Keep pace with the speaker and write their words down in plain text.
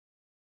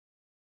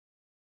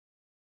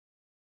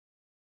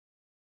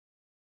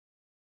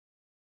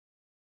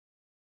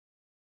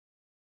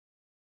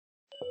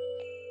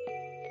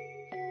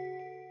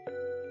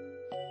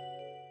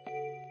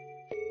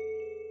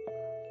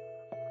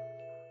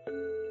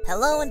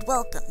Hello and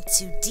welcome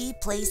to D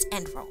Plays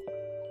End Roll.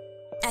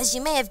 As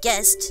you may have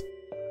guessed,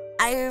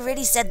 I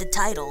already said the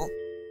title,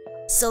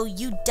 so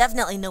you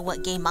definitely know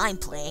what game I'm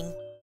playing.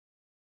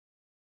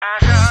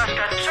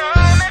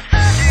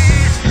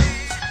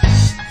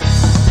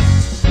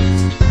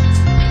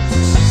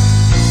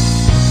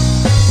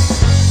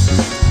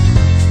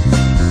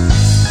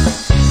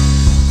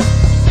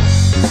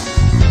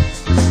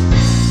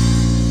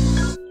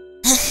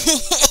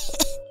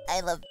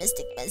 I love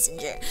Mystic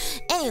Messenger.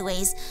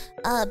 Anyways,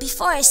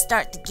 before I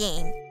start the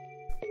game,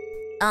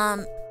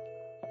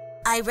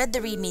 I read the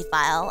README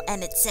file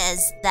and it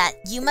says that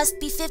you must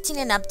be 15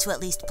 and up to at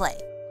least play.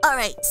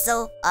 Alright,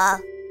 so,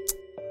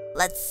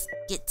 let's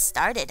get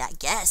started, I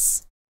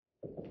guess.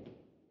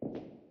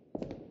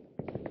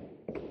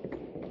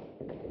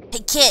 Hey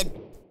kid,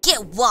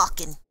 get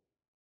walking.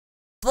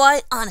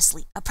 Boy,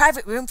 honestly, a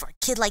private room for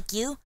a kid like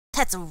you?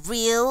 That's a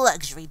real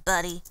luxury,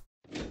 buddy.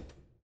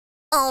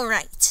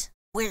 Alright,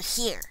 we're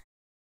here.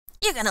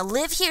 You're gonna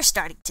live here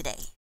starting today.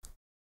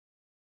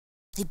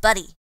 Hey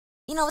buddy,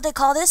 you know what they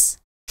call this?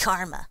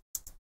 Karma.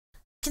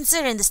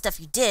 Considering the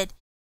stuff you did,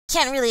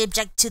 can't really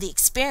object to the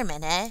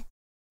experiment, eh?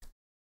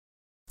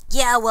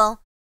 Yeah,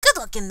 well, good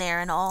luck in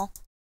there and all.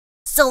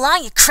 So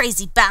long, you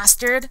crazy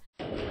bastard!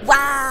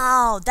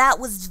 Wow, that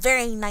was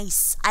very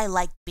nice. I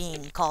like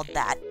being called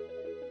that.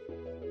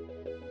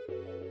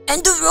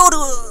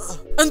 Endurora!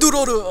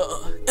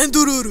 Endurora!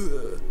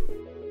 Endurora!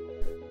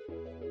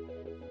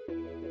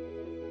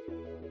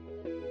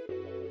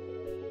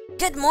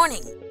 Good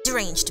morning,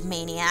 deranged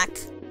maniac.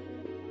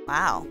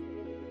 Wow.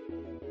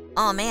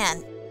 Oh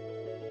man.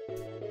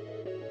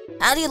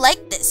 How do you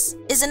like this?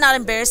 Is it not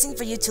embarrassing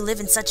for you to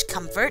live in such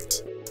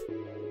comfort?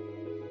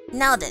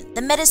 Now then,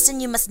 the medicine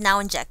you must now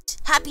inject,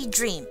 Happy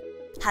Dream,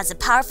 has a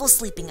powerful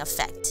sleeping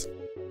effect.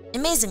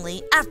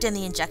 Amazingly, after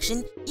the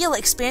injection, you will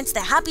experience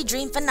the Happy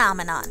Dream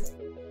phenomenon.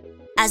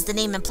 As the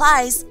name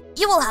implies,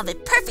 you will have a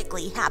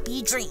perfectly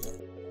happy dream.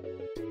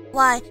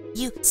 Why,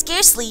 you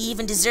scarcely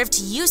even deserve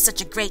to use such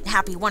a great,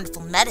 happy,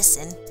 wonderful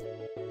medicine.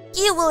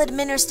 You will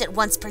administer it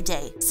once per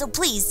day, so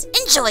please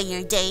enjoy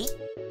your day.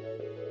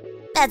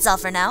 That's all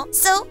for now,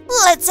 so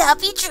let's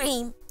happy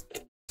dream.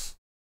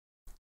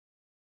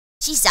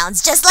 She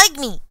sounds just like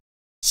me.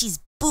 She's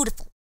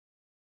beautiful.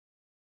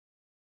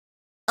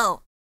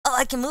 Oh,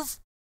 I can move?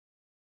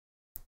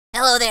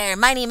 Hello there,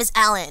 my name is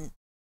Alan.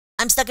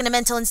 I'm stuck in a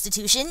mental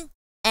institution,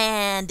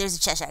 and there's a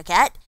Cheshire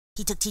cat.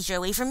 He took teacher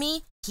away from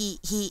me.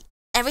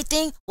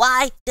 Everything?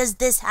 Why does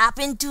this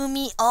happen to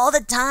me all the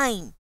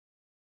time?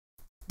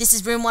 This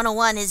is room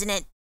 101, isn't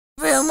it?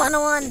 Room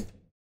 101!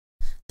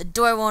 The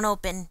door won't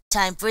open.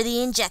 Time for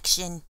the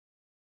injection.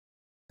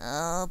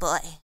 Oh boy.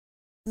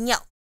 No.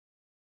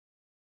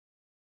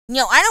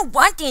 No, I don't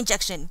want the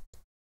injection.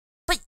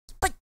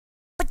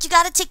 But you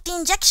gotta take the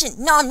injection.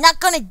 No, I'm not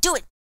gonna do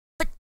it.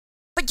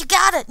 But you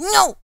gotta.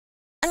 No!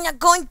 I'm not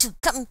going to.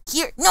 Come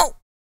here. No!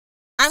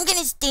 I'm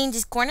gonna stay in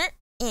this corner,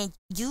 and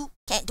you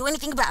can't do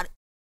anything about it.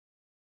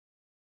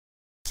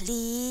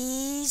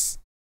 Please?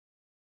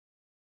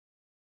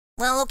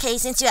 Well, okay,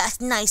 since you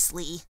asked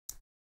nicely.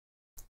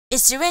 A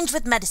syringe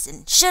with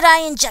medicine. Should I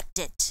inject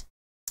it?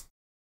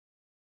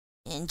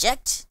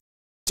 Inject?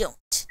 Don't.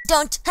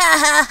 Ha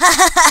ha ha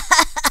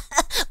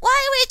ha!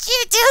 Why would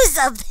you do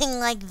something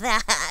like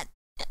that?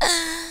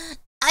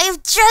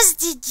 I've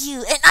trusted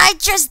you, and I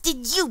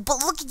trusted you,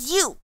 but look at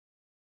you.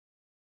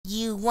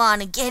 You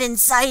wanna get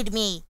inside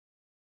me,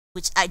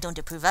 which I don't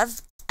approve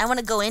of. I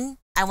wanna go in,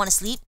 I wanna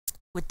sleep,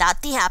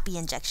 without the happy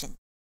injection.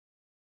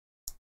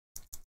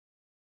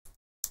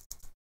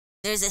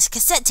 There's a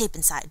cassette tape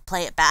inside.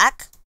 Play it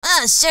back?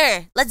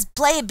 Sure. Let's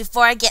play it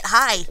before I get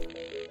high.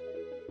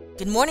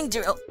 Good morning,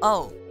 dear.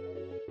 Oh.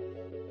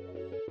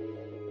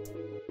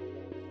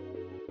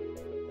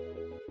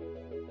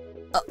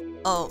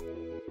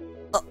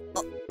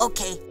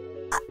 Okay.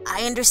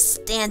 I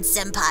understand,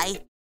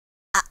 senpai.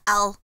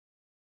 I'll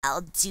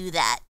do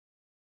that.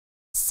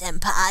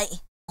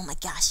 Senpai. Oh my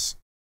gosh.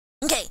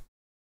 Okay.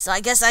 So I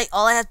guess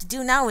all I have to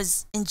do now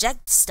is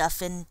inject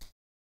stuff and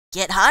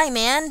get high,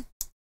 man.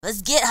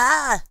 Let's get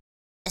high.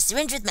 A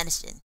syringe with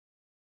medicine.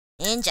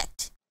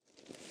 Inject.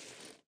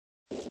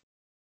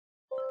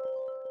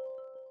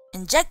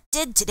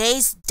 Injected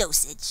today's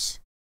dosage.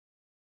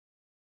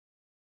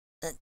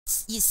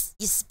 You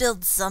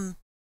spilled some.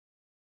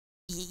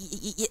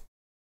 You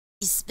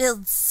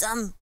spilled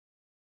some.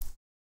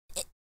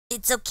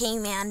 It's okay,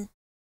 man.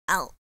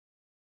 I'll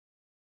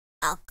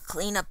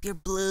clean up your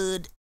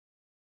blood.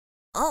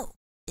 Oh,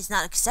 it's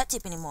not a cassette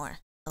tape anymore.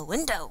 A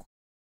window.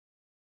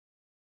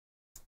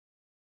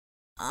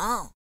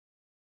 Oh.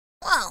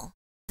 Well,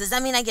 does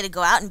that mean I get to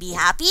go out and be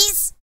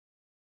happies?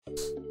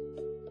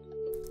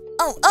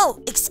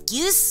 Oh,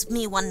 excuse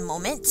me one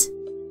moment.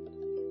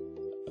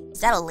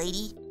 Is that a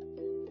lady?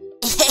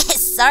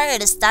 Sorry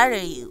to startle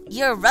you.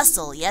 You're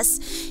Russell, yes?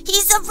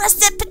 He's a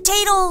russet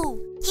potato!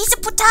 He's a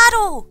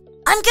potato!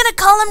 I'm gonna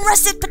call him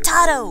Russet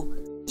Potato,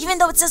 even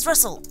though it says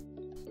Russell.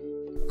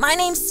 My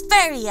name's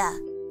Feria,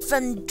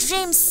 from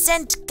Dream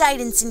Scent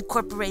Guidance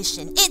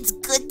Incorporation. It's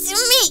good to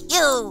meet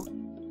you!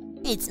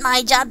 It's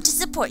my job to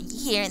support you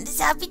here in this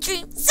happy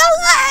dream. So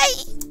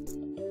hi!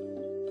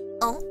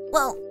 Oh,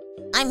 well,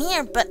 I'm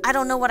here, but I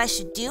don't know what I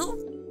should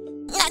do.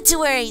 Not to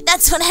worry,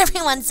 that's what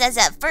everyone says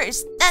at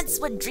first. That's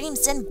what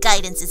dreams and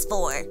guidance is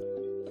for.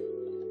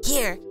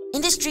 Here,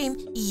 in this dream,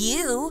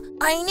 you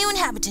are a new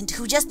inhabitant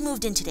who just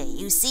moved in today,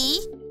 you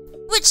see?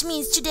 Which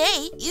means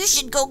today, you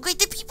should go greet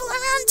the people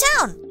around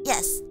town.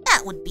 Yes,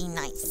 that would be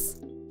nice.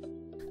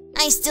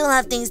 I still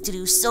have things to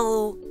do,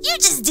 so you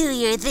just do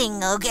your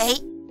thing, okay?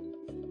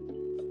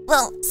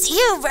 Well, see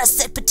you,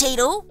 russet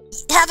potato.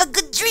 Have a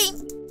good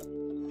dream.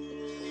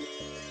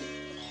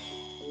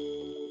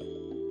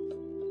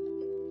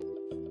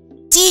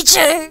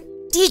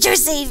 Teacher,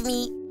 save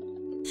me.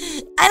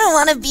 I don't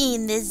want to be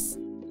in this.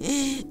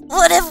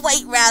 What if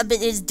White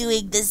Rabbit is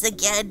doing this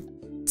again?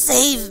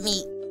 Save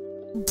me.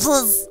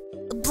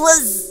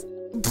 Please.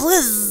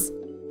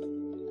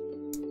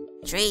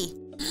 Tree.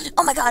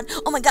 Oh my god,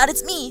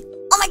 it's me.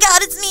 Oh my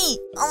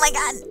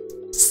god.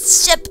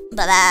 Ship.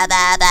 Blah,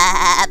 blah,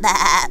 blah,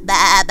 blah,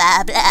 blah,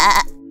 blah,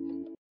 blah.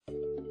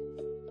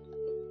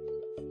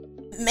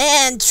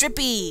 Man,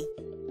 trippy.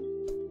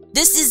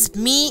 This is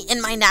me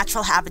in my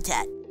natural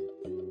habitat.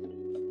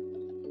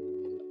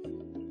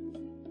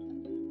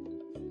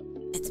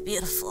 It's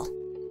beautiful.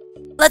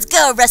 Let's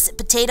go, russet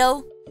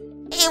potato.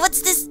 Hey,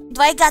 what's this?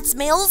 Do I got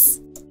mails?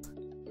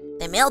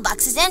 The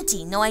mailbox is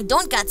empty. No, I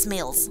don't got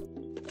mails.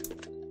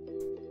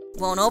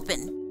 Won't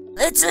open.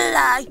 It's a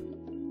lie.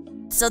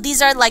 So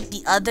these are like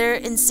the other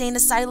insane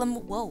asylum.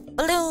 Whoa.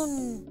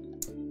 Balloon.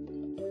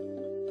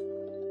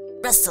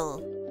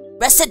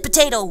 Russet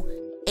potato.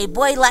 A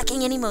boy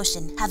lacking in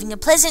emotion, having a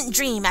pleasant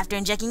dream after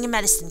injecting a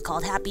medicine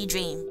called Happy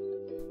Dream.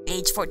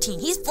 Age 14.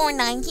 He's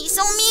 4'9". He's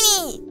so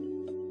meanie.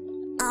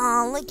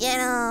 Oh, look at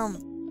him.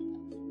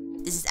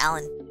 This is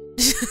Alan.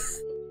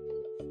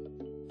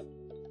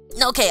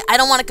 Okay, I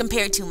don't want to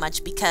compare too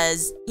much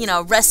because, you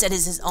know, Russet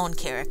is his own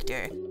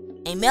character.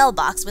 A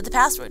mailbox with a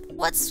password.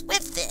 What's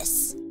with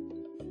this?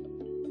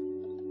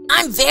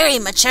 I'm very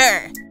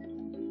mature.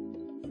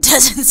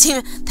 Doesn't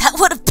seem... That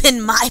would have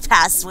been my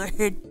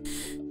password.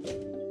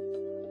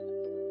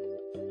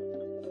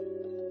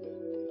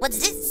 What's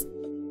this?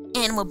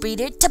 Animal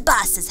breeder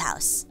Tabassa's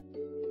house.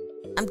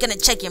 I'm gonna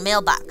check your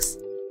mailbox.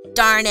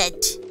 Darn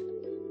it.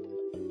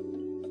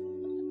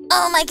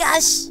 Oh my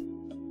gosh.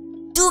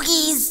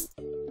 Doogies.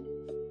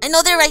 I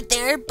know they're right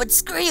there, but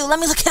screw you. Let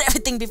me look at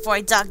everything before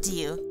I talk to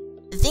you.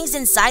 The things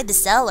inside the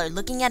cell are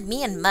looking at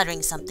me and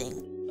muttering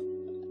something.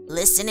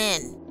 Listen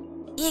in.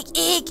 Eek,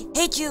 eek.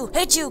 Hate you.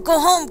 Go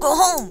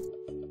home.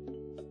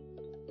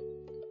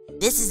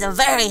 This is a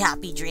very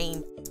happy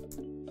dream.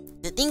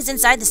 The things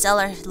inside the cell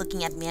are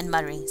looking at me and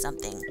muttering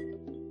something.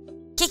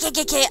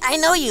 KKKK, I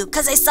know you,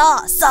 cause I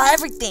saw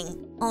everything.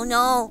 Oh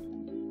no.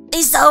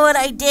 They saw what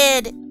I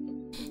did.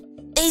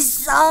 They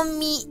saw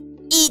me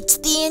eat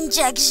the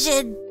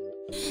injection.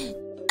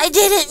 I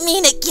didn't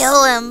mean to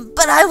kill him,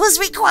 but I was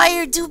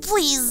required to,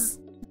 please.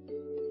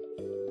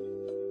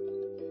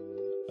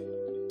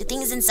 The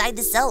things inside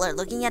the cell are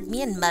looking at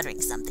me and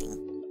muttering something.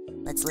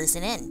 Let's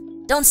listen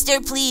in. Don't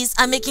stare, please.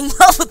 I'm making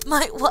love with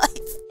my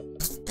wife.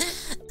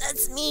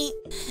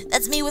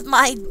 That's me with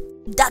my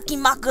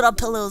Dakimakura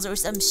pillows or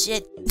some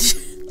shit.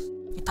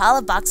 A pile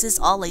of boxes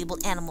all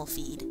labeled animal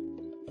feed.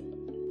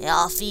 They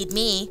all feed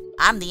me.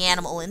 I'm the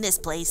animal in this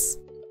place.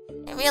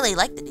 I really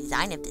like the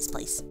design of this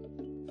place.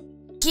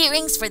 Key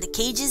rings for the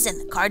cages and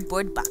the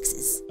cardboard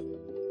boxes.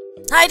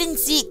 Hide and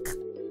seek.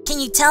 Can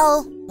you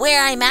tell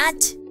where I'm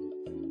at?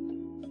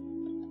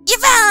 You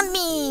found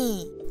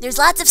me! There's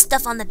lots of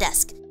stuff on the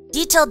desk.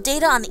 Detailed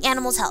data on the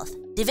animal's health,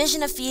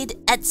 division of feed,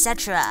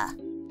 etc.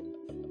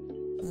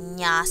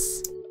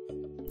 Yes.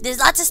 There's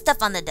lots of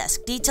stuff on the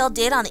desk. Detailed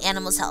data on the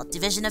animal's health,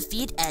 division of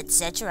feed,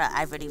 etc.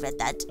 I've already read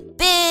that.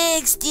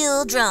 Big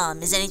steel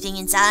drum. Is anything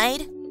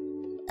inside?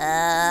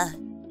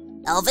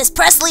 Elvis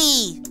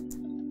Presley!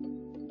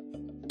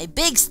 A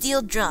big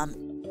steel drum.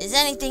 Is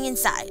anything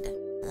inside?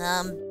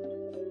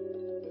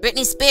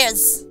 Britney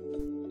Spears.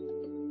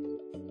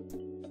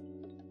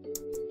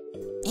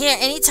 Here,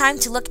 any time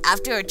to look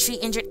after or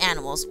treat injured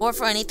animals, or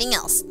for anything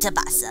else.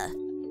 Tabassa.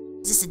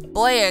 Is this a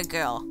boy or a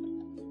girl?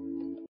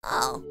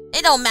 Oh,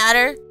 it don't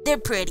matter. They're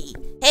pretty.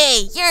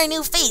 Hey, you're a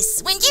new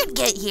face. When'd you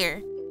get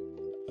here?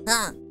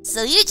 Huh,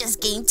 so you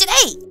just came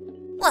today.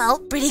 Well,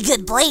 pretty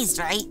good blaze,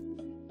 right?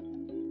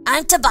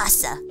 I'm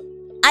Tabassa.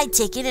 I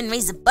take it and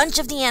raise a bunch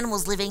of the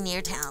animals living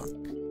near town.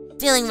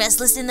 Feeling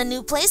restless in the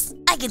new place?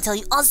 I can tell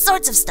you all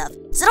sorts of stuff,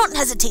 so don't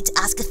hesitate to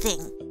ask a thing.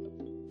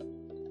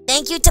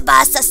 Thank you,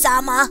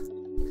 Tabassa-sama.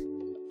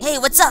 Hey,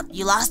 what's up?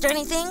 You lost or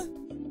anything?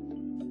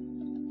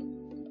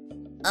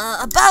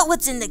 About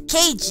what's in the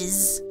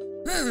cages.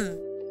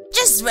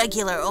 Just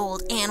regular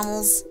old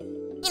animals.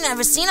 You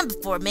never seen them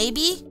before,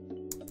 maybe?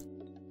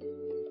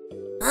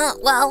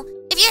 Well,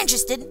 if you're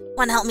interested,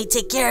 wanna help me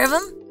take care of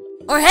them?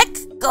 Or heck,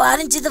 go out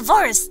into the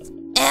forest.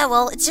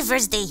 Well, it's your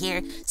first day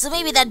here, so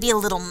maybe that'd be a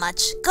little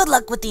much. Good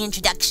luck with the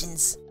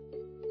introductions.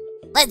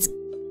 Let's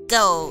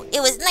go.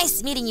 It was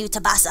nice meeting you,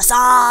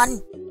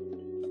 Tabassa-san.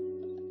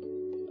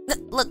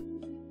 Look,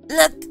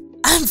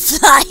 I'm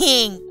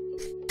flying!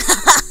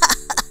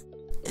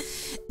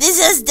 This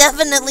is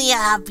definitely a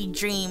happy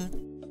dream.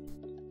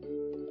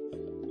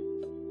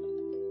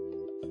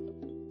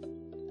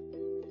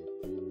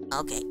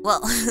 Okay,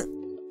 well...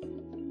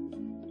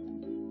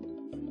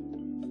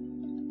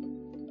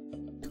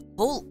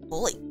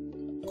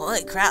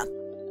 Holy crap.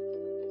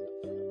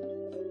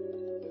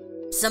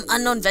 Some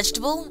unknown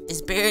vegetable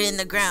is buried in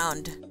the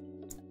ground.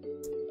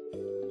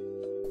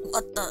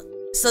 What the?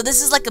 So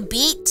this is like a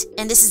beet,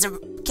 and this is a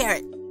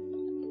carrot.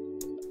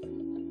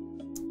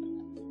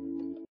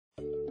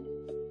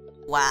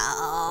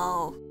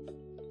 Wow.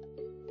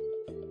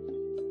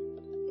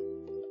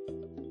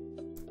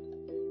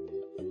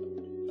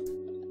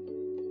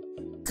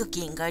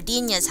 Cookie in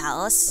Gardenia's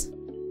house.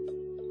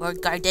 Or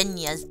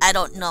Gardenia's, I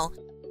don't know.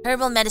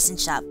 Herbal medicine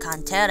shop,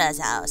 Cantera's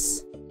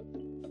house.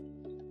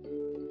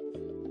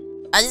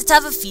 I just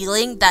have a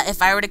feeling that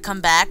if I were to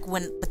come back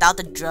without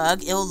the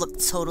drug, it will look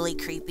totally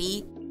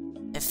creepy.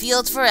 A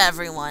field for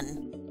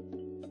everyone.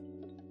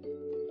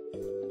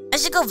 I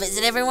should go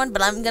visit everyone,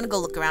 but I'm gonna go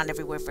look around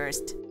everywhere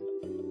first.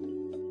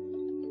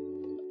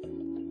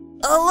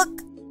 Oh,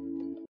 look!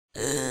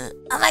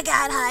 Oh my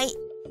god, hi!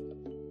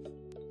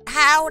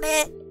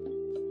 Howdy!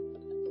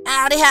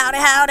 Howdy, howdy,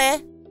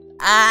 howdy!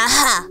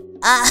 Aha!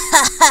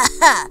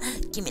 Aha!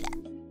 Give me that.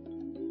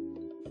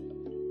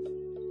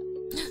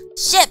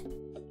 Ship!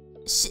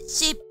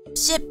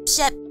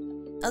 Ship.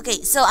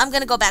 Okay, so I'm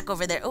gonna go back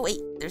over there. Oh,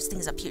 wait, there's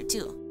things up here,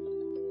 too.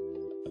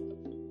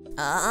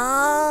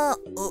 Oh,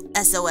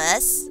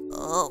 SOS?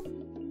 Oh,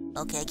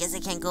 okay, I guess I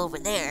can't go over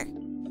there.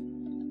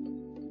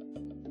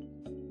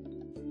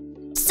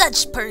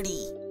 Such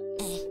pretty.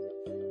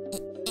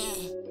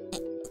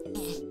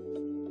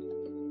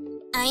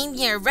 I'm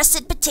your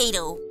russet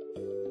potato.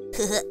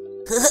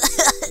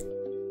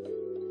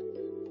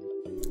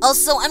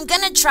 Also, I'm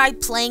gonna try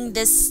playing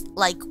this,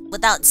 like,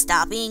 without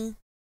stopping.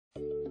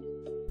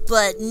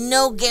 But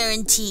no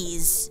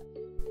guarantees.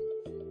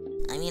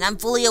 I mean, I'm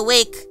fully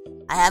awake.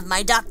 I have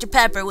my Dr.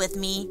 Pepper with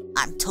me.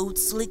 I'm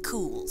totally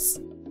cools.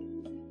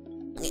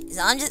 Okay,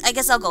 so I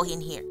guess I'll go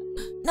in here.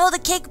 No, the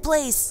cake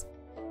place.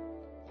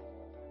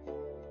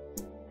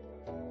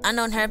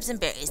 Unknown herbs and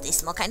berries. They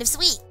smell kind of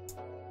sweet.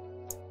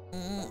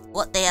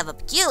 What? They have a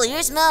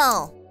peculiar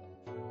smell.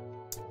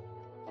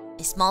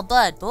 A small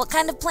bud. But what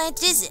kind of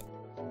plant is it?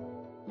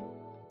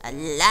 A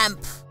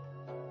lamp.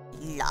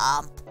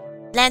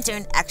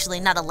 Lantern. Actually,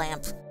 not a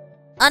lamp.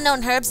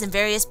 Unknown herbs in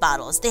various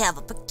bottles. They have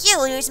a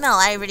peculiar smell.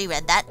 I already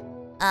read that.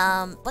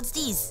 What's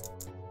these?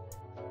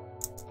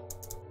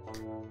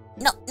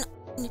 No.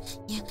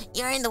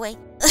 You're in the way.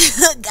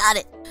 Got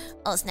it.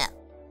 Oh, snap.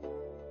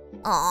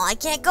 Oh, I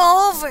can't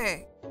go over.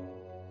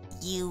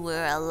 You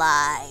were a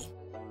lie.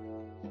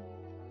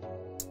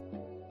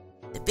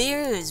 The beer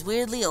is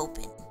weirdly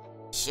open.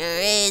 Sure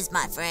is,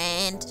 my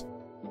friend.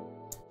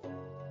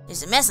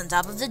 There's a mess on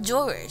top of the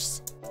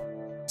drawers.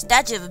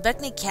 Statue of a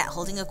beckoning cat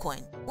holding a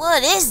coin.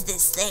 What is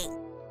this thing?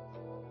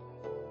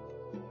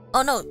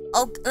 Oh no.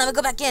 Oh, let me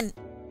go back in.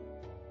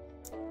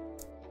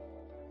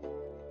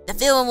 The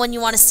feeling when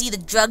you want to see the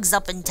drugs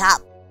up on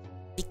top.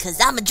 Because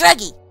I'm a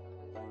druggie.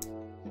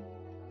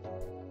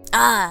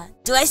 Ah,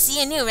 do I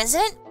see a new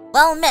resident?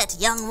 Well met,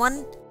 young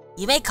one.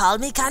 You may call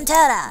me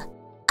Cantera.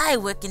 I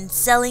work in the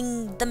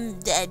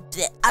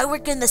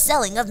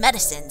selling of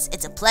medicines.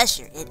 It's a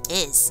pleasure, it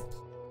is.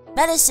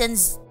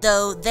 Medicines,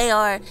 though, they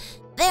are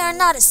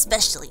not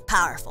especially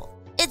powerful.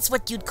 It's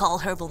what you'd call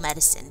herbal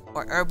medicine,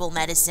 or herbal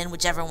medicine,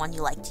 whichever one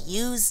you like to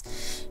use.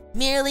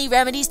 Merely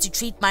remedies to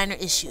treat minor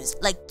issues,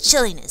 like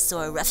chilliness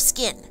or rough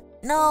skin.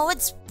 No,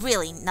 it's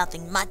really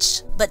nothing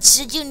much, but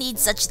should you need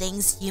such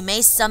things, you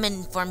may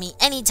summon for me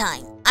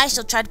anytime. I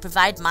shall try to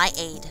provide my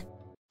aid.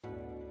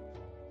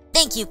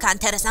 Thank you,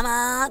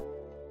 Cantera-sama.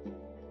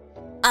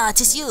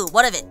 Tis you,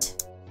 what of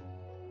it?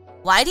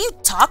 Why do you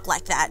talk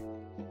like that?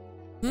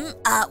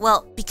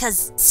 Well,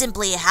 because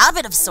simply a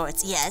habit of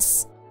sorts,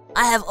 yes.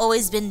 I have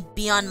always been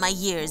beyond my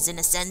years, in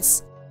a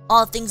sense.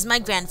 All things my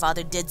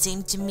grandfather did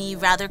seem to me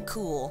rather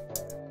cool.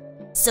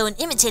 So in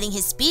imitating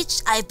his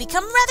speech, I have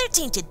become rather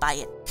tainted by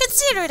it.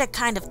 Consider it a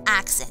kind of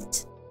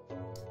accent.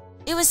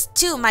 It was,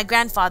 too, my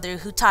grandfather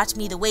who taught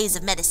me the ways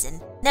of medicine.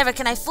 Never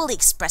can I fully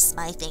express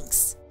my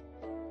thanks.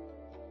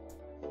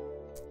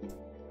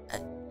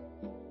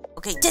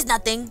 Okay, 'tis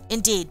nothing.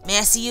 Indeed. May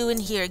I see you in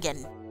here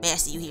again? May I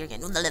see you here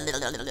again?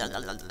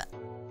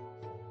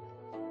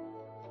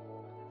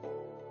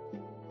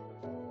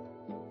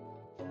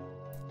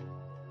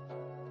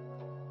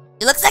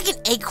 It looks like an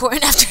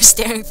acorn after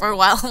staring for a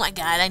while. Oh my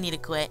god, I need to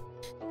quit.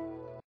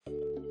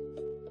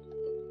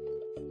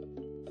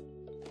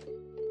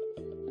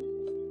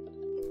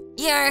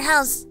 Your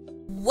house.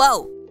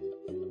 Whoa.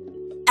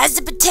 As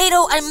a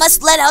potato, I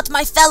must let out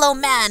my fellow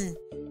man.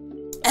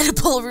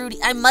 Edible Rudy,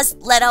 I must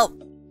let out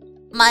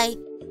my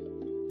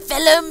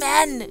fellow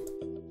man.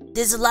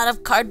 There's a lot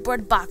of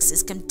cardboard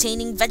boxes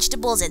containing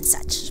vegetables and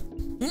such.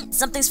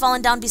 Something's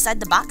fallen down beside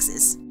the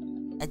boxes.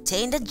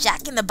 Attained a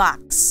jack in the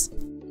box.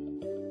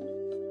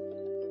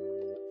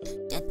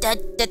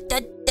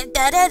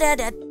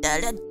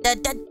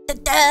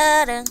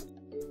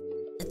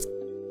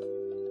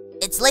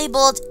 It's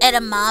labeled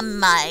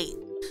edamame.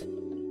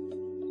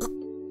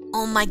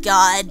 Oh my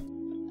god.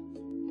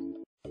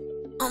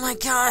 Oh my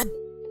god.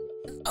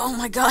 Oh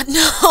my god,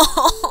 no!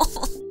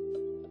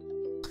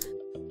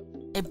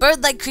 A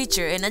bird-like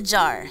creature in a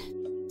jar.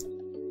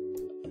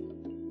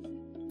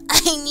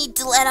 I need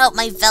to let out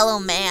my fellow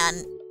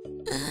man.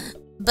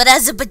 But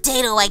as a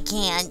potato, I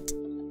can't.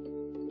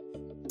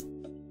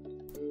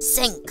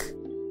 Sink.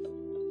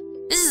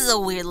 This is a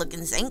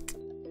weird-looking sink.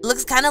 It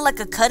looks kind of like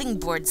a cutting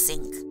board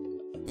sink.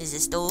 There's a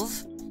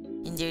stove,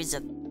 and there's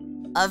a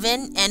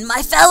oven, and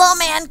my fellow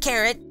man,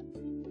 Carrot.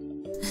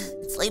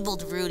 It's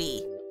labeled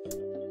Rudy.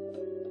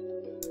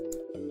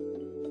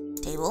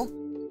 Table.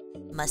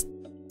 Must...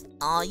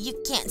 Oh, you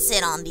can't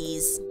sit on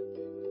these.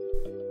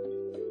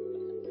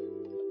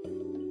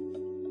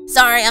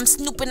 Sorry, I'm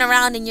snooping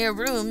around in your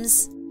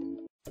rooms.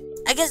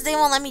 I guess they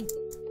won't let me...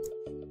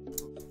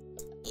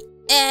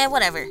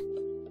 whatever.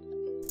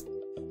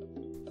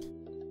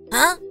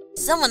 Huh?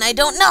 Someone I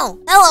don't know.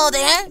 Hello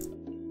there.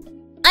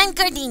 I'm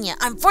Gardenia.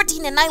 I'm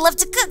 14 and I love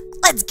to cook.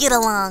 Let's get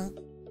along.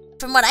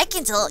 From what I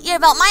can tell, you're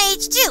about my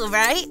age too,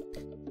 right?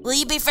 Will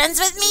you be friends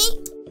with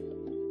me?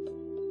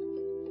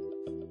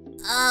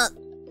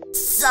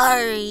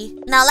 Sorry.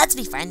 Now let's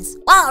be friends.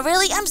 Wow,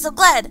 really? I'm so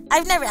glad.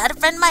 I've never had a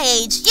friend my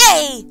age.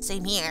 Yay!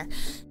 Same here.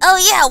 Oh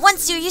yeah,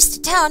 once you're used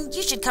to town,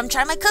 you should come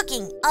try my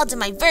cooking. I'll do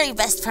my very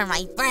best for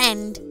my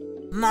friend.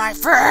 My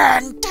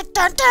friend! Dun,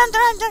 dun, dun,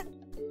 dun, dun.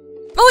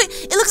 Oh wait,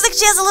 it looks like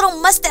she has a little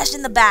mustache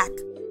in the back.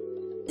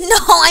 No,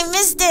 I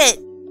missed it.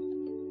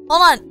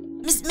 Hold on.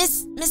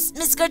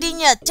 Miss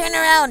Gardenia, turn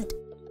around.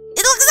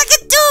 It looks like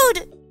a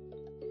dude!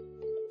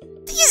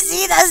 Do you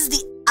see that's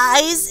the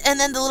eyes and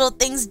then the little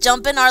things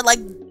jumping are like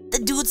the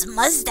dude's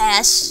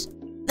mustache.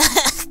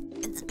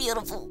 It's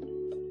beautiful.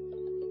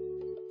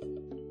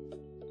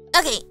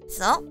 Okay,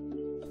 so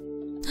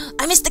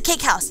I missed the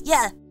cake house.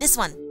 Yeah, this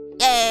one.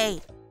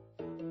 Yay.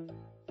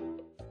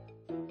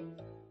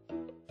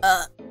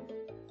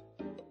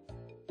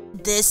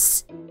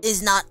 This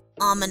is not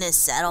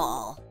ominous at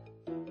all.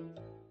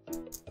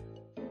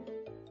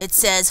 It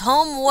says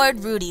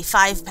Homeward Rudy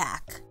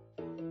 5-pack.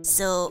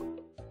 So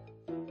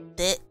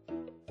this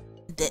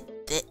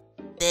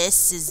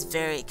is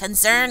very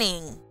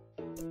concerning.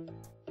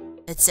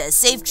 It says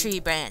Save Tree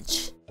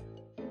Branch.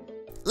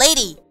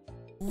 Lady,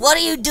 what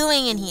are you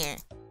doing in here?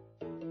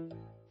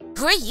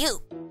 Who are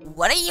you?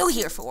 What are you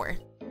here for?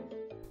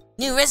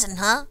 New risen,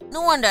 huh?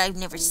 No wonder I've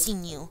never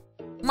seen you.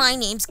 My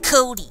name's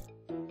Cody.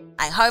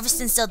 I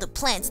harvest and sell the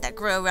plants that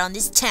grow around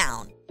this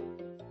town.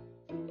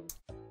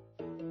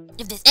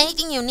 If there's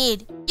anything you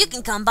need, you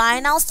can come by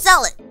and I'll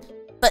sell it.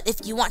 But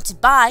if you want to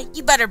buy,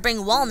 you better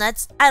bring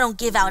walnuts. I don't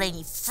give out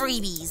any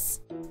freebies.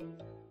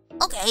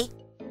 Okay,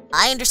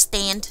 I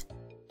understand.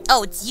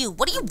 Oh, it's you.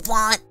 What do you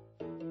want?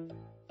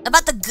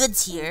 About the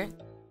goods here.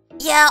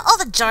 Yeah, all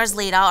the jars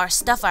laid out are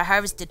stuff I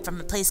harvested from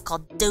a place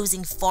called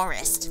Dozing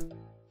Forest.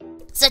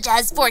 Such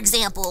as, for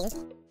example,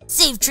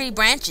 Save Tree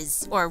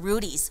Branches, or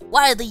Rudy's,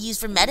 widely used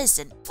for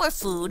medicine, for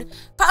food,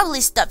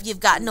 probably stuff you've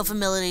got no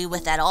familiarity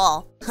with at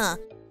all. Huh,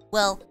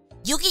 well,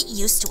 you'll get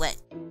used to it.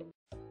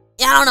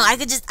 Yeah, I don't know,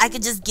 I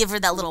could just give her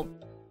that little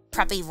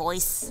preppy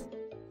voice.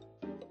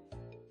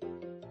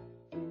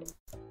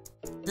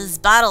 These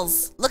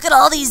bottles, look at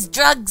all these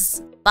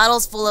drugs!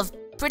 Bottles full of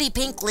pretty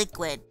pink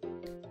liquid.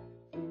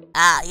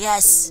 Ah,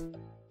 yes,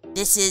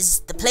 this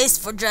is the place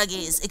for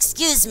druggies.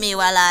 Excuse me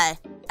while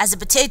as a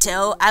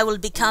potato, I will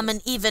become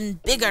an even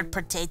bigger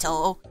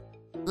potato.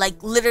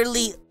 Like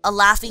literally a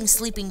laughing,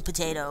 sleeping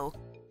potato.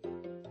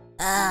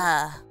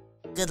 Ah,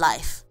 good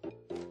life.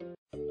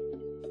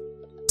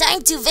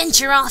 Time to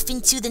venture off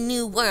into the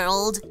new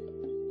world.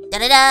 Da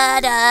da da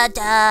da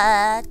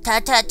da ta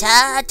ta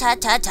ta ta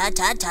ta ta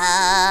ta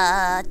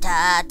ta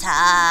ta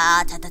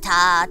ta ta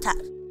ta ta.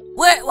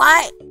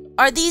 Why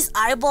are these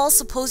eyeballs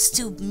supposed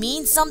to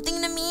mean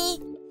something to me?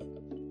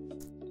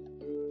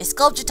 A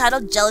sculpture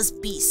titled Jealous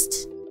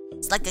Beast.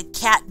 It's like a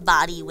cat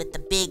body with the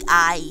big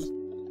eye.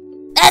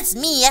 That's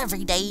me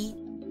every day.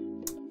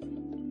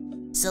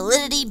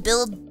 Solidity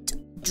build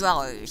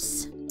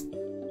drawers.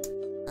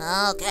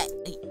 Okay.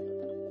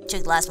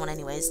 Check the last one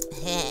anyways.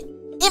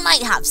 It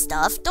might have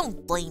stuff.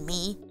 Don't blame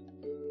me.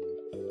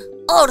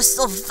 Oh, it's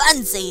so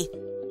fancy.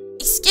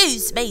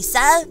 Excuse me,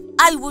 sir.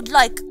 I would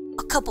like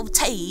a cup of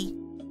tea.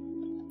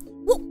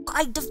 What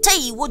kind of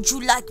tea would you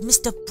like,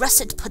 Mr.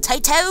 Russet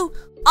Potato?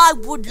 I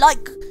would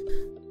like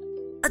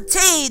a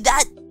tea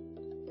that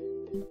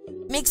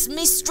makes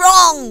me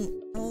strong.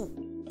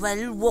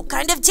 Well, what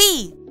kind of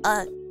tea?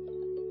 I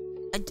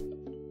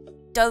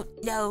don't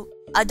know.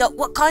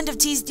 What kind of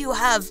teas do you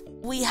have?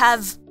 We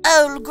have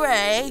Earl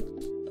Grey,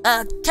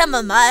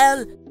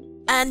 chamomile,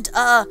 and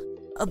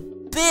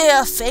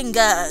beer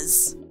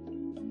fingers.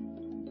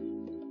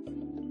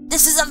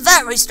 This is a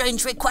very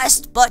strange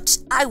request, but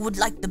I would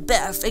like the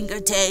bear finger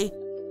tea.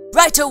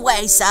 Right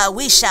away, sir.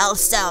 We shall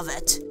serve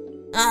it.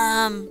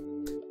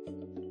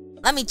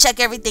 Let me check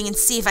everything and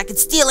see if I can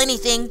steal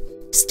anything.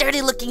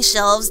 Sturdy-looking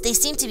shelves, they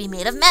seem to be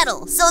made of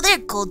metal, so they're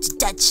cool to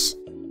touch.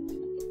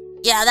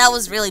 Yeah, that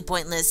was really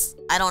pointless.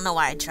 I don't know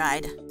why I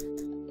tried.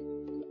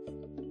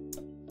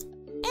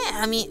 Yeah,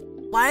 I mean,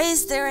 why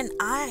is there an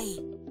eye?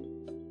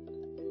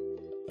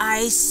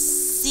 I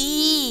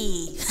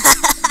see.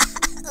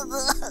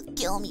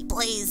 Kill me,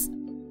 please.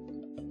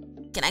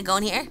 Can I go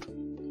in here?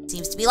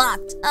 Seems to be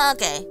locked.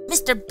 Okay,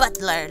 Mr.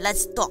 Butler,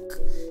 let's talk.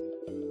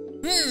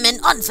 An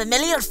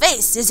unfamiliar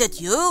face. Is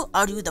it you?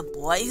 Are you the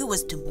boy who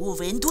was to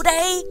move in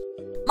today?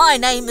 My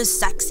name is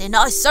Saxon.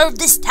 I serve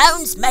this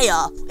town's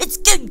mayor. It's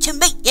good to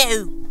meet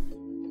you.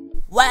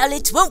 Well,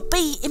 it won't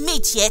be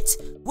immediate.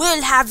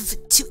 We'll have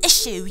to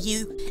issue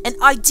you an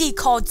ID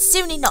card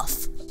soon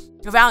enough.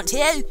 Around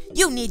here,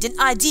 you need an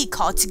ID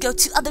card to go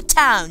to other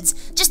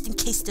towns, just in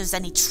case there's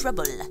any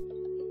trouble.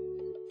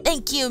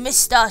 Thank you,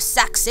 Mr.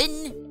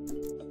 Saxon.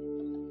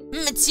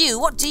 It's you.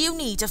 What do you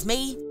need of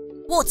me?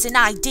 What's an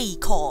ID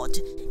card?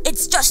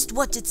 It's just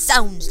what it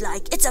sounds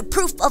like. It's a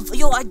proof of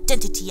your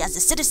identity as a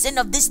citizen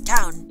of this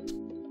town.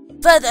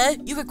 Further,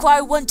 you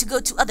require one to go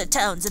to other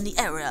towns in the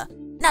area.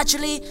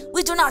 Naturally,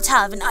 we do not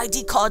have an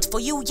ID card for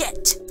you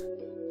yet.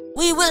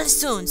 We will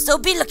soon, so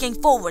be looking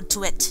forward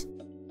to it.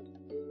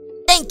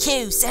 Thank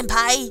you,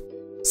 Senpai.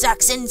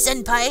 Saxon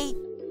Senpai.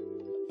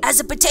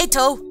 As a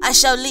potato, I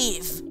shall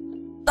leave.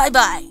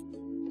 Bye-bye.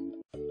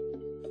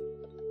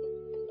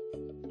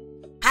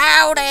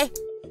 Howdy.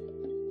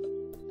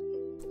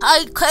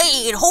 Hey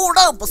kid, hold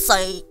up a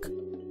sec.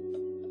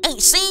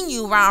 Ain't seen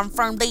you around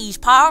from these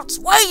parts.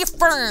 Where you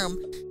from?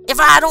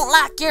 If I don't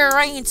like your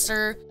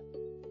answer,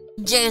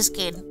 just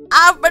kidding.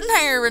 I've been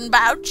hearing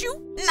about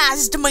you.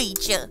 Nice to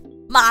meet you.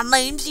 My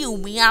name's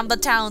Yumi. I'm the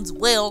town's,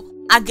 well,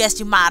 I guess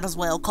you might as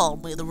well call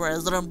me the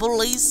resident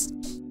police.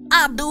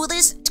 I do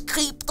this to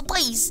keep the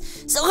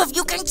peace. So if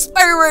you can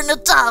spare any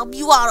time,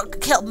 you ought to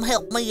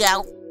help me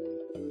out.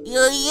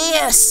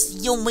 Yes,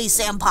 Yumi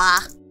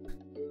Senpai.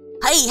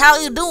 Hey, how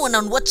you doing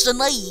and what you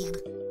need?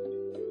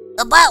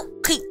 About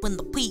keeping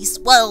the peace,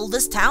 well,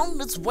 this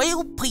town is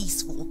real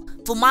peaceful.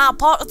 For my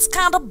part, it's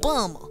kinda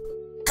bummer.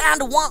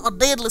 Kinda want a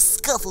deadly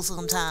scuffle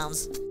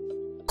sometimes.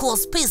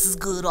 Course, peace is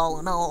good all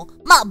in all.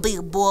 Might be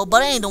a bore,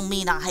 but ain't don't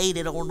mean I hate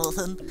it or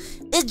nothing.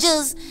 It's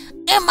just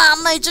in my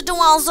nature to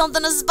want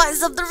something to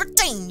spice up the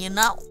routine, you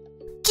know?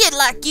 Kid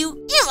like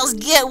you must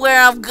get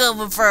where I'm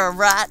coming from,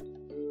 right?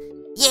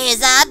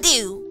 Yes, I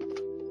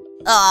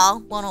do.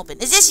 Aw, won't open.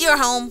 Is this your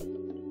home?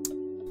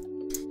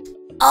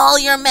 All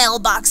your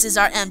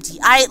mailboxes are empty.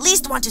 I at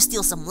least want to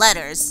steal some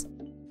letters.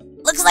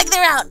 Looks like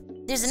they're out.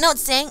 There's a note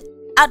saying,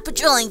 out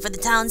patrolling for the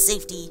town's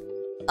safety.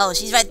 Oh,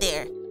 she's right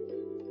there.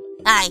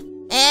 Hi,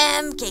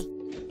 MK.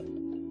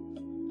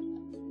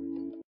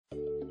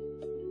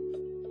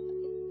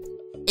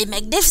 A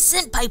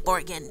magnificent pipe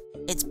organ.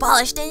 It's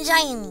polished and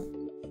shiny.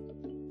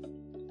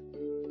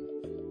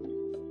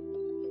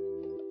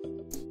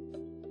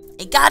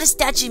 A goddess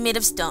statue made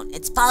of stone.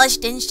 It's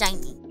polished and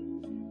shiny.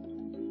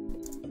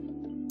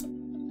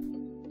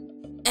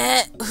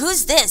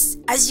 Who's this?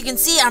 As you can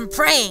see, I'm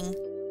praying.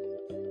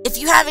 If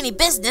you have any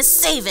business,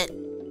 save it.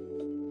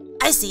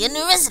 I see a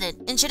new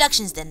resident.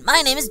 Introductions then.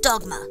 My name is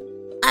Dogma.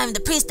 I'm the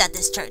priest at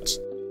this church.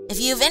 If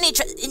you have any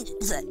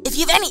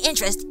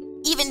interest,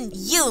 even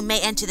you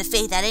may enter the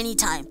faith at any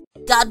time.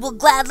 God will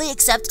gladly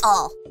accept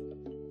all.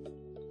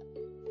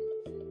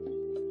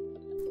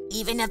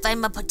 Even if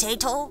I'm a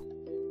potato?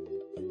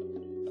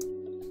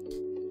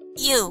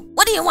 You,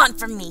 what do you want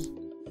from me?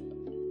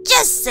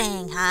 Just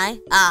saying hi.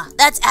 Ah,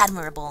 that's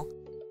admirable.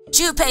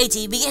 True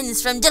piety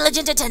begins from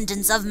diligent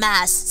attendance of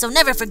Mass, so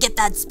never forget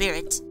that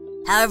spirit.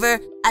 However,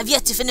 I've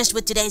yet to finish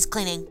with today's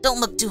cleaning.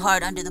 Don't look too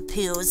hard under the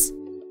pews.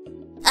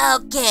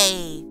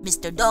 Okay,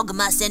 Mr.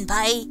 Dogma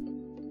Senpai.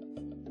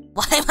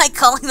 Why am I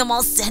calling them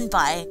all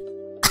Senpai?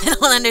 I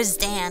don't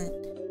understand.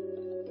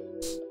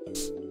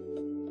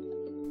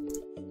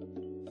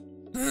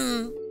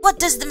 What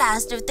does the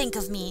master think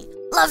of me?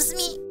 Loves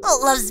me? Oh,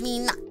 loves me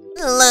not.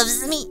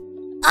 Loves me.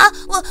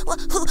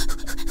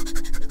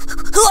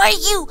 Who are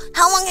you?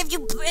 How long have you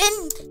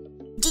been?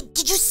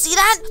 Did you see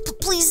that?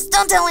 Please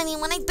don't tell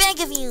anyone, I beg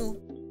of you.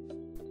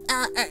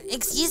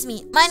 Excuse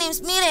me, my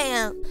name's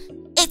Mireille.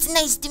 It's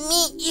nice to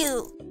meet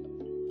you.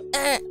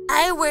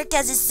 I work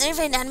as a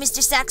servant at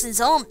Mr. Saxon's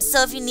home,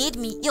 so if you need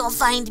me, you'll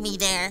find me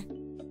there.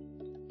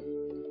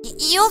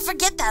 You'll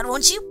forget that,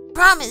 won't you?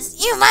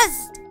 Promise, you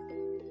must.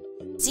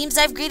 Seems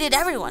I've greeted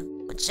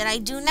everyone. What should I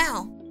do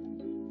now?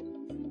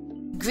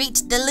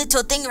 Greet the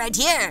little thing right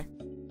here.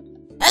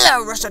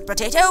 Hello, russet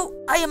potato.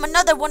 I am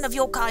another one of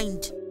your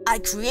kind. I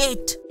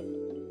create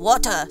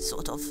water,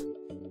 sort of.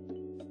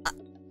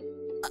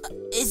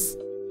 Is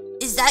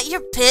that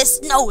your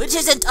piss? No, it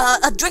isn't.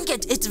 Drink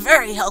it. It's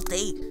very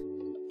healthy.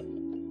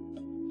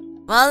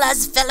 Well,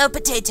 as fellow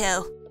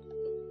potato,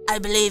 I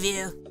believe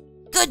you.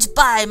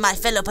 Goodbye, my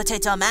fellow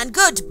potato man.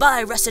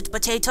 Goodbye, russet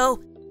potato.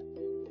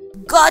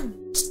 God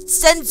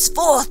sends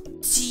forth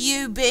to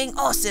you being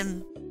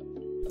awesome.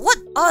 What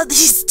are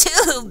these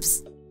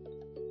tubes?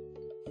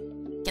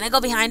 Can I go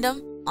behind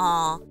them?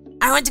 Aw.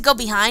 I wanted to go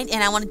behind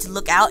and I wanted to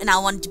look out and I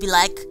wanted to be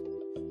like,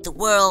 the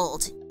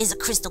world is a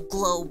crystal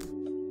globe.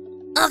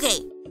 Okay.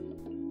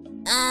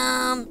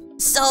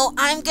 So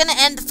I'm gonna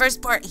end the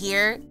first part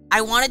here.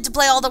 I wanted to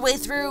play all the way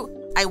through.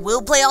 I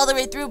will play all the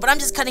way through, but I'm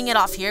just cutting it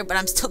off here, but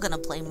I'm still gonna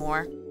play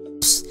more.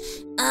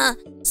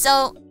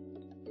 So,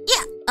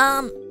 yeah,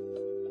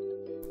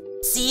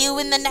 see you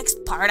in the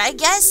next part, I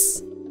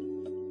guess?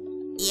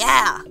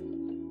 Yeah.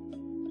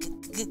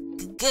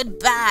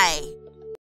 Goodbye.